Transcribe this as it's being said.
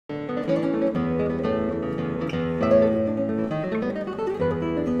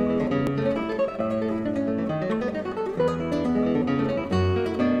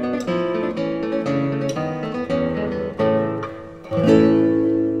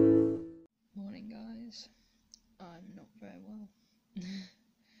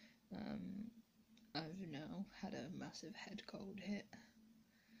head cold hit,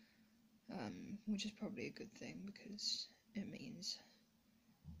 which is probably a good thing because it means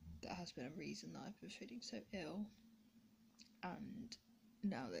there has been a reason that I've been feeling so ill, and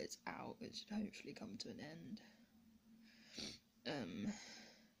now that it's out, it should hopefully come to an end.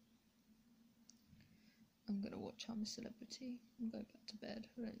 I'm gonna watch I'm a Celebrity and go back to bed.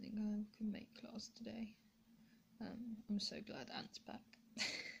 I don't think I can make class today. I'm so glad Ant's back.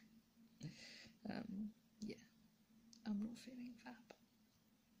 Yeah, I'm not feeling fab.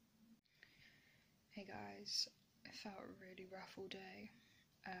 Hey guys, it felt really rough all day.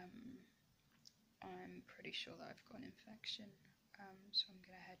 I'm pretty sure that I've got an infection, so I'm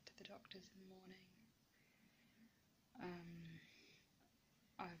gonna head to the doctor's in the morning.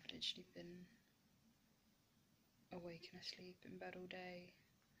 I've literally been awake and asleep in bed all day.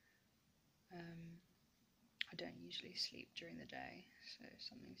 I don't usually sleep during the day, so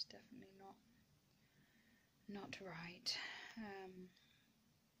something's definitely not right.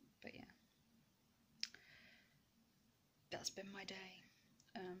 But yeah, that's been my day.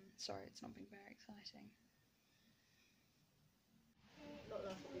 Sorry, it's not been very exciting.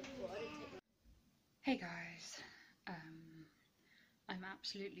 Hey guys, I'm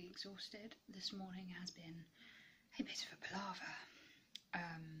absolutely exhausted. This morning has been a bit of a palaver.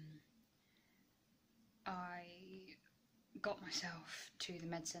 I got myself to the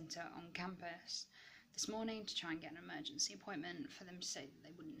med centre on campus this morning to try and get an emergency appointment for them to say that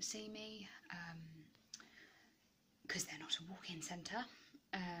they wouldn't see me, because they're not a walk-in centre.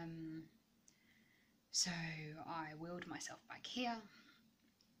 So I wheeled myself back here,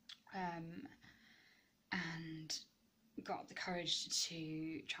 and got the courage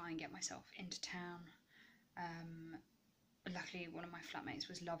to try and get myself into town. Luckily one of my flatmates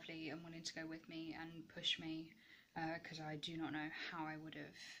was lovely and willing to go with me and push me, because I do not know how I would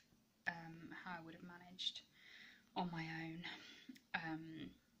have managed on my own,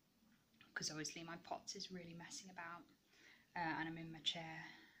 because obviously my POTS is really messing about, and I'm in my chair.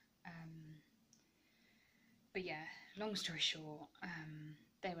 But yeah, long story short,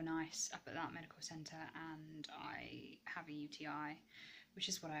 they were nice up at that medical centre, and I have a UTI, which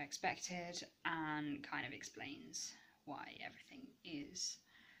is what I expected, and kind of explains why everything is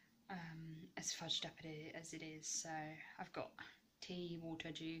as fudged up as it is. So I've got tea,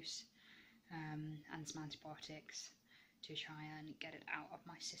 water, juice, and some antibiotics to try and get it out of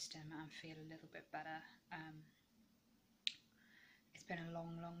my system and feel a little bit better. It's been a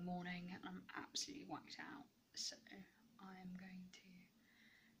long morning and I'm absolutely whacked out, so I'm going to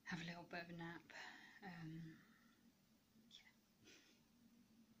have a little bit of a nap.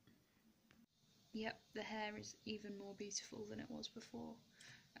 Yep, the hair is even more beautiful than it was before.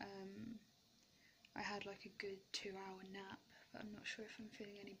 I had like a good 2-hour nap, but I'm not sure if I'm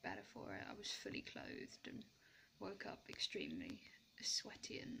feeling any better for it. I was fully clothed and woke up extremely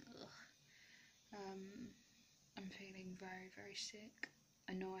sweaty and ugh. I'm feeling very sick.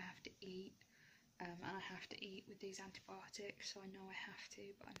 I know I have to eat, and I have to eat with these antibiotics, so I know I have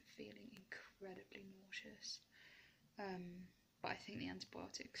to, but I'm feeling incredibly nauseous. But I think the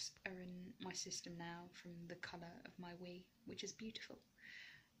antibiotics are in my system now from the colour of my wee, which is beautiful.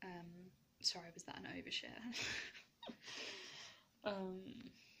 Sorry, was that an overshare? I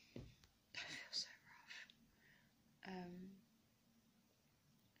feel so rough.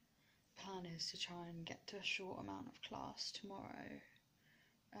 Plan is to try and get to a short amount of class tomorrow,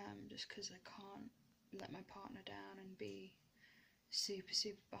 just because I can't let my partner down and be super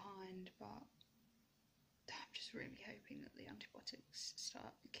behind, but I'm just really hoping that the antibiotics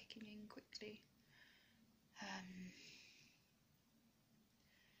start kicking in quickly.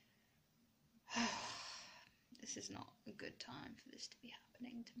 This is not a good time for this to be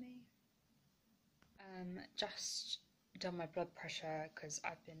happening to me. Just done my blood pressure because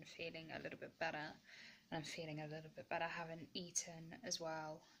I've been feeling a little bit better, and I'm feeling a little bit better having eaten as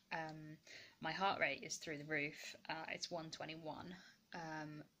well. My heart rate is through the roof. It's 121.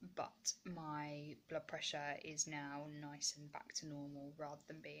 But my blood pressure is now nice and back to normal rather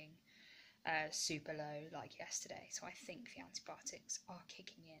than being super low like yesterday, so I think the antibiotics are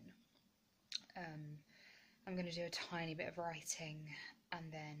kicking in. I'm going to do a tiny bit of writing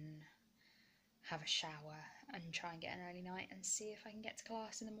and then have a shower and try and get an early night and see if I can get to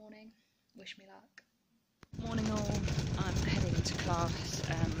class in the morning. Wish me luck. Morning all, I'm heading to class.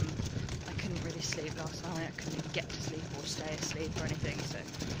 I couldn't really sleep last night, I couldn't even get to sleep or stay asleep or anything, so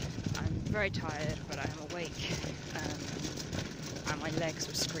I'm very tired, but I am awake, and my legs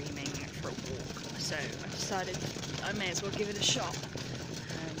were screaming for a walk, so I decided I may as well give it a shot.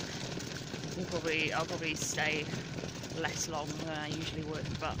 I'll probably stay less long than I usually would,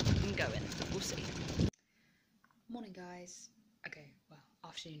 but I'm going, we'll see. Morning guys. guys. Okay, well,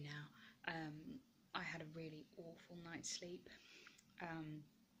 afternoon now. I had a really awful night's sleep.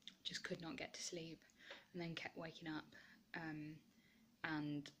 Just could not get to sleep, and then kept waking up.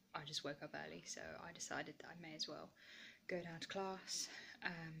 And I just woke up early, so I decided that I may as well go down to class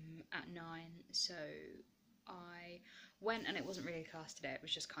at 9. So I went, and it wasn't really a class today, it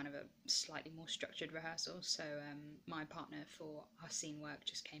was just kind of a slightly more structured rehearsal. So my partner for our scene work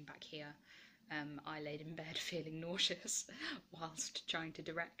just came back here. I laid in bed feeling nauseous whilst trying to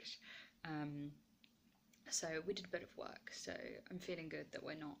direct. So we did a bit of work, so I'm feeling good that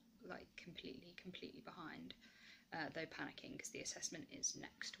we're not like completely behind, though panicking because the assessment is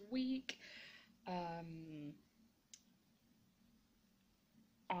next week. I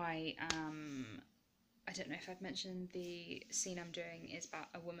don't know if I've mentioned, the scene I'm doing is about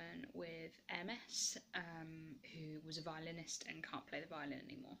a woman with MS who was a violinist and can't play the violin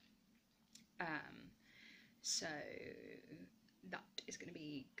anymore. So that is going to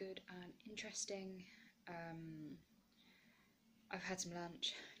be good and interesting. I've had some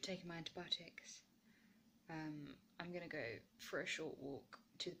lunch, taken my antibiotics. I'm going to go for a short walk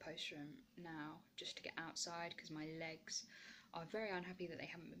to the post room now just to get outside because my legs are very unhappy that they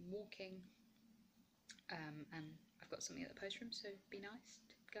haven't been walking. And I've got something at the post room, so it'd be nice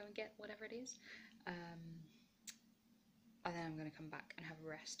to go and get whatever it is. And then I'm going to come back and have a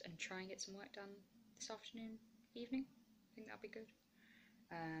rest and try and get some work done this afternoon, evening. I think that'll be good.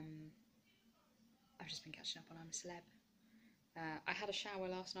 I've just been catching up on I'm a Celeb. I had a shower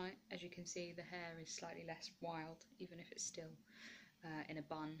last night. As you can see, the hair is slightly less wild, even if it's still in a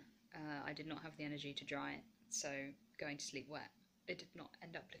bun. I did not have the energy to dry it, so going to sleep wet, it did not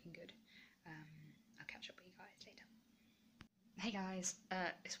end up looking good. I'll catch up with you guys later. Hey guys,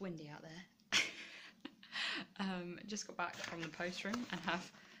 it's windy out there. Just got back from the post room and have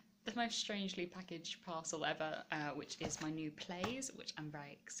the most strangely packaged parcel ever, which is my new plays, which I'm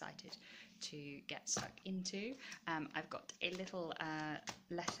very excited to get stuck into. I've got a little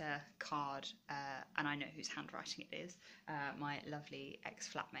letter card, and I know whose handwriting it is, my lovely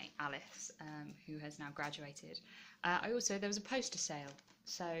ex-flatmate Alice, who has now graduated. There was a poster sale,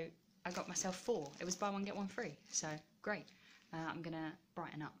 so I got myself 4. It was buy one get one free, so great. I'm gonna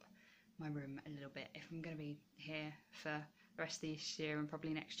brighten up my room a little bit. If I'm gonna be here for the rest of this year and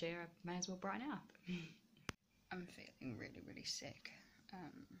probably next year, I may as well brighten it up. I'm feeling really sick.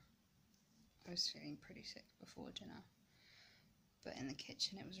 I was feeling pretty sick before dinner, but in the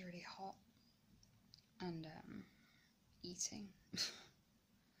kitchen it was really hot and eating.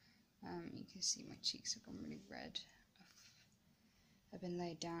 You can see my cheeks have gone really red. I've been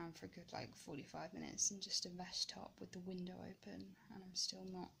laid down for a good like 45 minutes in just a vest top with the window open, and I'm still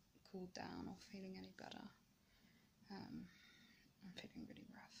not cooled down or feeling any better. I'm feeling really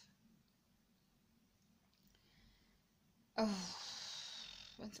rough.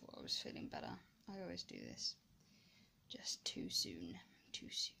 Oh, I thought I was feeling better. I always do this. Just too soon.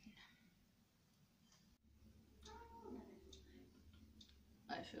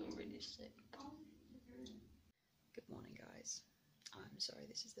 I feel really sick. Good morning, guys. I'm sorry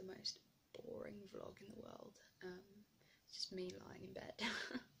this is the most boring vlog in the world. It's just me lying in bed.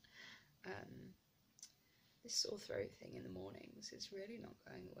 This sore throat thing in the mornings is really not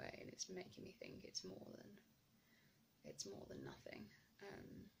going away, and it's making me think it's more than nothing.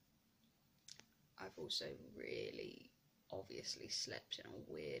 I've also really obviously slept in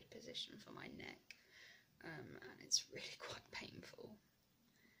a weird position for my neck, and it's really quite painful.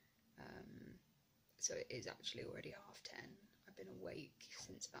 So it is actually already 10:30. I've been awake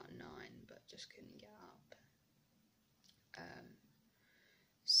since about 9, but just couldn't get up.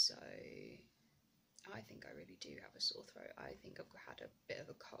 So I think I really do have a sore throat. I think I've had a bit of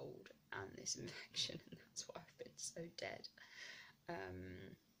a cold and this infection, and that's why I've been so dead.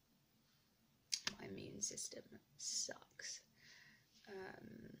 My immune system sucks.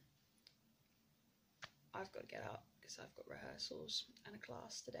 I've got to get up because I've got rehearsals and a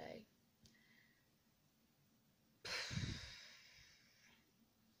class today.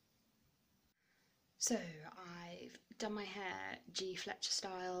 So I've done my hair G. Fletcher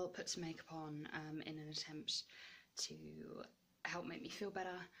style, put some makeup on in an attempt to help make me feel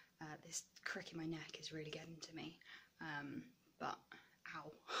better. This crick in my neck is really getting to me, but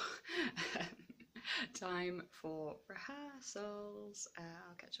ow. Time for rehearsals.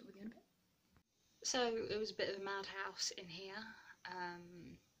 I'll catch up with you in a bit. So it was a bit of a madhouse in here.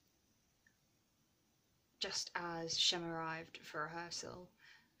 Just as Shem arrived for rehearsal,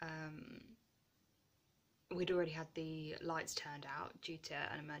 we'd already had the lights turned out due to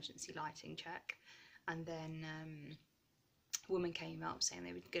an emergency lighting check, and then woman came up saying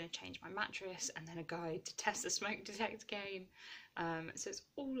they were going to change my mattress, and then a guy to test the smoke detector came. So it's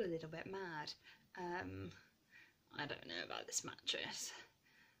all a little bit mad. I don't know about this mattress.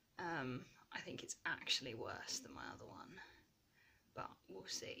 I think it's actually worse than my other one, but we'll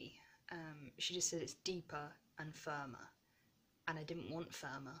see. She just said it's deeper and firmer, and I didn't want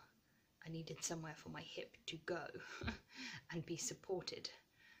firmer. I needed somewhere for my hip to go and be supported.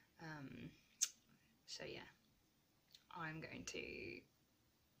 So yeah, I'm going to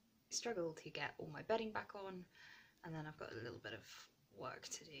struggle to get all my bedding back on, and then I've got a little bit of work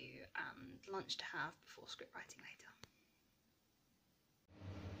to do and lunch to have before script writing later.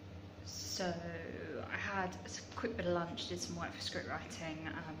 So I had a quick bit of lunch, did some work for script writing.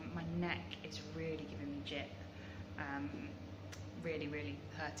 My neck is really giving me jip, really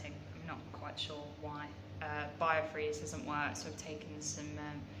hurting. I'm not quite sure why. Biofreeze hasn't worked, so I've taken some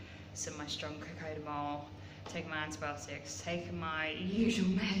of my strong cocodamol, taken my antibiotics, taken my usual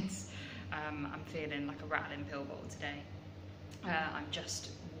meds. I'm feeling like a rattling pill bottle today. I'm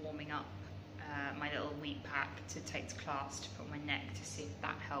just warming up my little wheat pack to take to class to put on my neck to see if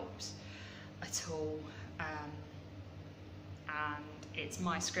that helps at all. And it's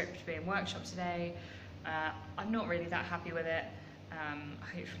my script being workshop today. I'm not really that happy with it.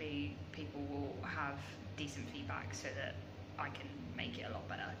 Hopefully people will have decent feedback so that I can make it a lot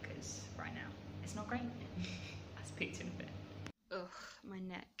better, because right now it's not great. I'll speak to you in a bit. Ugh, my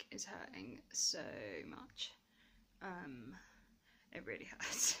neck is hurting so much. It really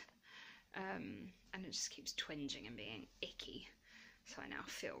hurts. And it just keeps twinging and being icky, so I now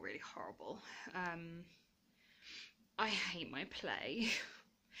feel really horrible. I hate my play.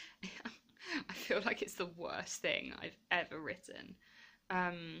 I feel like it's the worst thing I've ever written.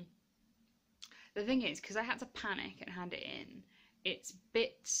 The thing is, because I had to panic and hand it in, it's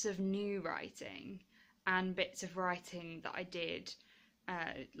bits of new writing and bits of writing that I did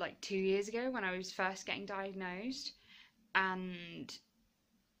like 2 years ago when I was first getting diagnosed, and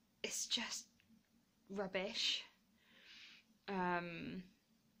it's just rubbish. And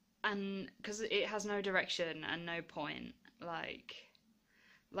because it has no direction and no point, like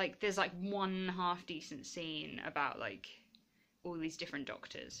there's like one half decent scene about like all these different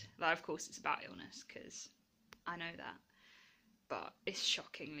doctors. Like, of course it's about illness, because I know that, but it's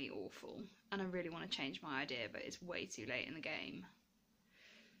shockingly awful, and I really want to change my idea, but it's way too late in the game.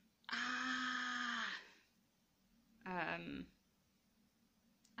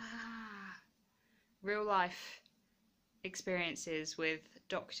 Real life experiences with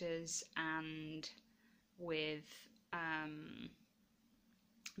doctors and with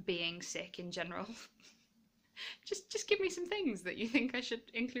being sick in general. just give me some things that you think I should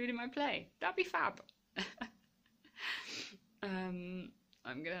include in my play. That'd be fab. I'm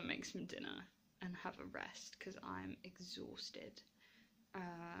gonna make some dinner and have a rest because I'm exhausted,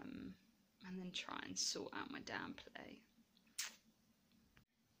 and then try and sort out my damn play.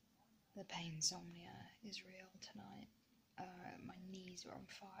 The pain insomnia is real tonight. My knees are on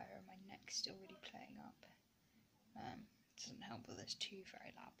fire and my neck's still really playing up. It doesn't help that there's two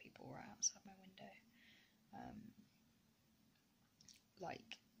very loud people right outside my window.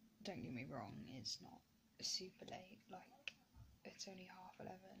 Like, don't get me wrong, it's not super late, like, it's only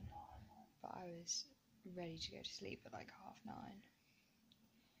 11:30, but I was ready to go to sleep at like 9:30.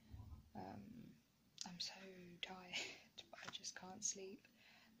 I'm so tired, but I just can't sleep.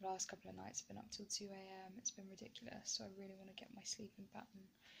 The last couple of nights I've been up till 2 AM, it's been ridiculous, so I really want to get my sleeping pattern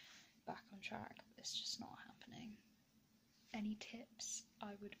back on track, but it's just not happening. Any tips?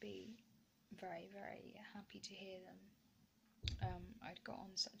 I would be very, very happy to hear them. I'd got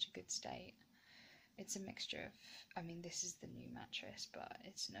on such a good state. It's a mixture of, I mean, this is the new mattress, but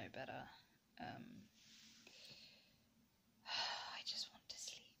it's no better. I just want to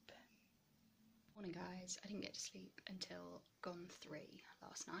sleep. Morning guys, I didn't get to sleep until gone 3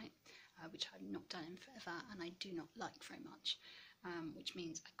 last night, which I've not done in forever, and I do not like very much, which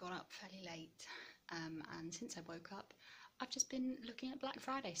means I got up fairly late, and since I woke up, I've just been looking at Black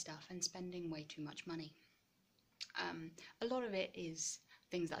Friday stuff and spending way too much money. A lot of it is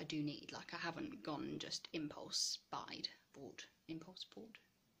things that I do need, like I haven't gone and just impulse bought.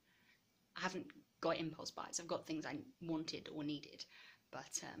 I haven't got impulse buys, I've got things I wanted or needed,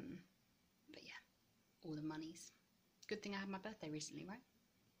 but yeah, all the monies. Good thing I had my birthday recently, right?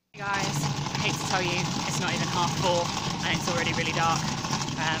 Hey guys, I hate to tell you, it's not even 4:30 and it's already really dark.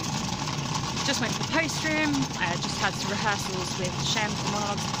 Just went to the post room, just had some rehearsals with Shem for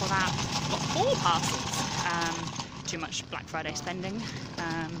monologues before that. Got 4 parcels. Too much Black Friday spending.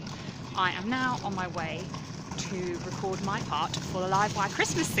 I am now on my way to record my part for the Live Wire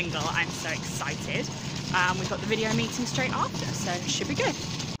Christmas single. I'm so excited. We've got the video meeting straight after, so it should be good.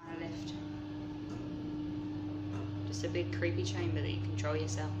 A lift. Just a big creepy chamber that you control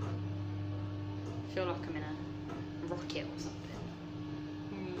yourself. I feel like I'm in a rocket or something.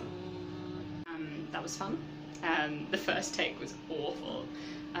 That was fun. The first take was awful,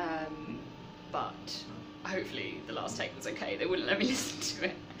 but hopefully the last take was okay. They wouldn't let me listen to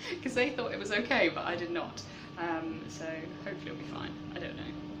it because they thought it was okay, but I did not. So hopefully it'll be fine. I don't know.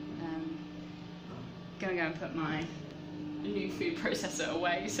 Gonna go and put my new food processor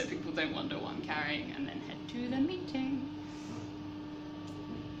away so people don't wonder what I'm carrying, and then head to the meeting.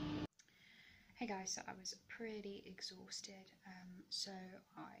 Hey guys, so I was pretty exhausted, so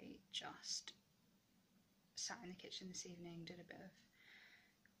I just sat in the kitchen this evening, did a bit of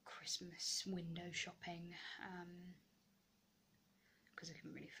Christmas window shopping, because I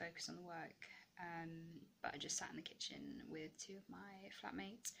couldn't really focus on the work, but I just sat in the kitchen with two of my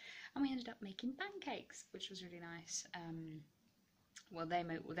flatmates, and we ended up making pancakes, which was really nice. Well, they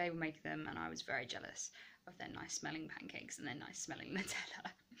were making them, and I was very jealous of their nice smelling pancakes and their nice smelling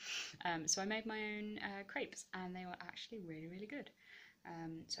Nutella. So I made my own crepes, and they were actually really, really good.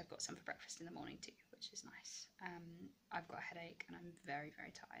 So I've got some for breakfast in the morning too, which is nice. I've got a headache and I'm very,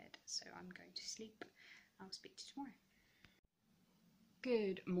 very tired, so I'm going to sleep. I'll speak to you tomorrow.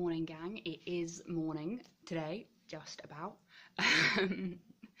 Good morning, gang. It is morning today, just about.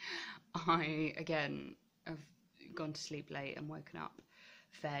 I, again, have gone to sleep late and woken up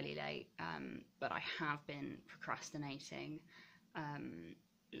fairly late, but I have been procrastinating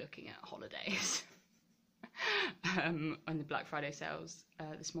looking at holidays. On the Black Friday sales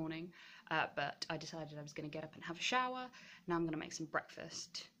this morning, but I decided I was going to get up and have a shower. Now I'm going to make some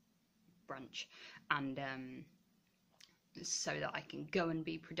breakfast, brunch, and so that I can go and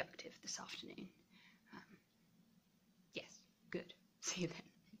be productive this afternoon. Yes, good. See you then.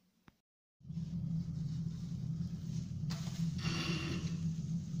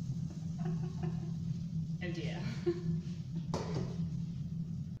 Oh dear.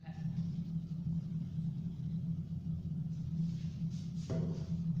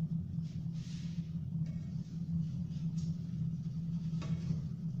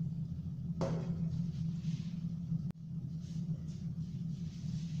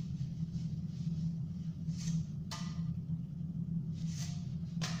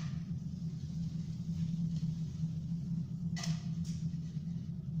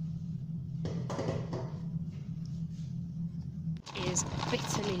 Is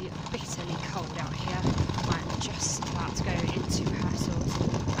bitterly cold out here. I'm just about to go into rehearsals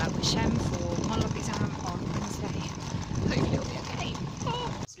with Shem for monologue exam on Wednesday. Hopefully it'll be okay.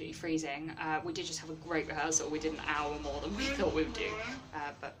 Oh, absolutely freezing. We did just have a great rehearsal. We did an hour more than we thought we would do,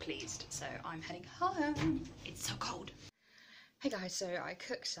 but pleased. So I'm heading home. It's so cold. Hey guys, so I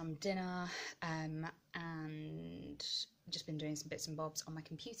cooked some dinner and just been doing some bits and bobs on my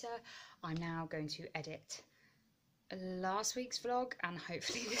computer. I'm now going to edit last week's vlog and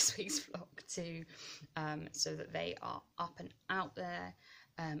hopefully this week's vlog too, so that they are up and out there,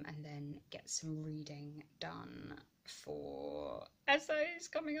 and then get some reading done for essays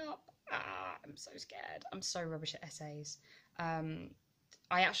coming up. I'm so scared. I'm so rubbish at essays. I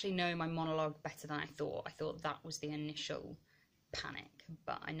actually know my monologue better than I thought. I thought that was the initial panic,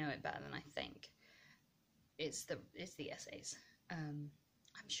 but I know it better than I think. It's the essays. I'm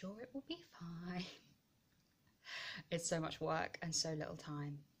sure it will be fine. It's so much work and so little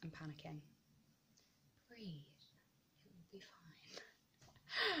time. I'm panicking. Breathe. It will be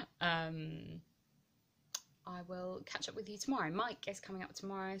fine. I will catch up with you tomorrow. Mike is coming up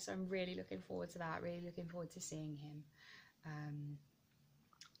tomorrow, so I'm really looking forward to that. Really looking forward to seeing him.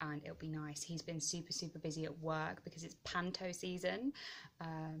 And it'll be nice. He's been super busy at work because it's panto season.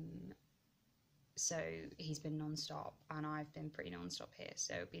 So he's been non-stop and I've been pretty non-stop here,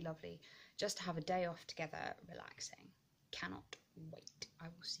 so it'd be lovely just to have a day off together, relaxing. Cannot wait. I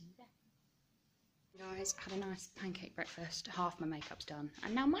will see you then. Guys, had a nice pancake breakfast, half my makeup's done,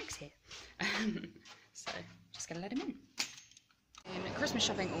 and now Mike's here. So just gonna let him in. Christmas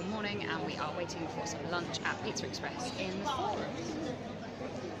shopping all morning, and we are waiting for some lunch at Pizza Express in the forum.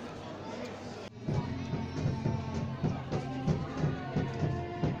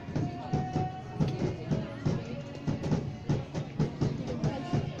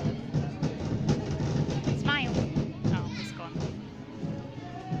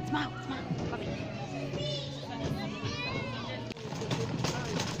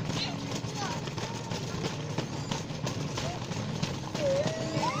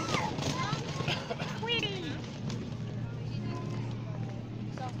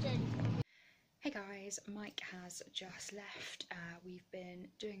 Mike has just left. We've been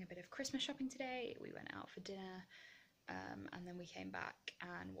doing a bit of Christmas shopping today. We went out for dinner, and then we came back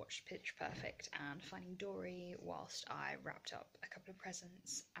and watched Pitch Perfect and Finding Dory whilst I wrapped up a couple of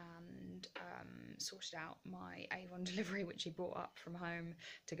presents and sorted out my Avon delivery, which he brought up from home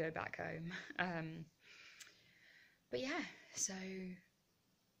to go back home. But yeah, so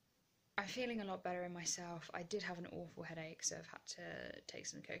I'm feeling a lot better in myself. I did have an awful headache, so I've had to take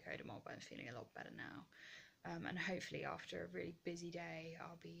some cocodamol, but I'm feeling a lot better now. And hopefully after a really busy day,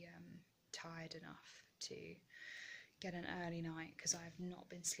 I'll be tired enough to get an early night, because I've not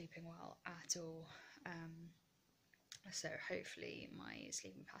been sleeping well at all. So hopefully my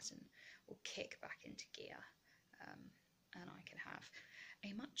sleeping pattern will kick back into gear, and I can have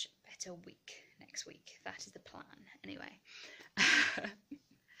a much better week next week. That is the plan anyway.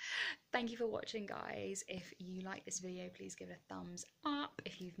 Thank you for watching, guys. If you like this video, please give it a thumbs up.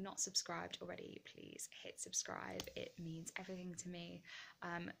 If you've not subscribed already, please hit subscribe. It means everything to me.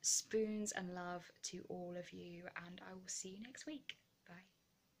 Spoons and love to all of you, and I will see you next week.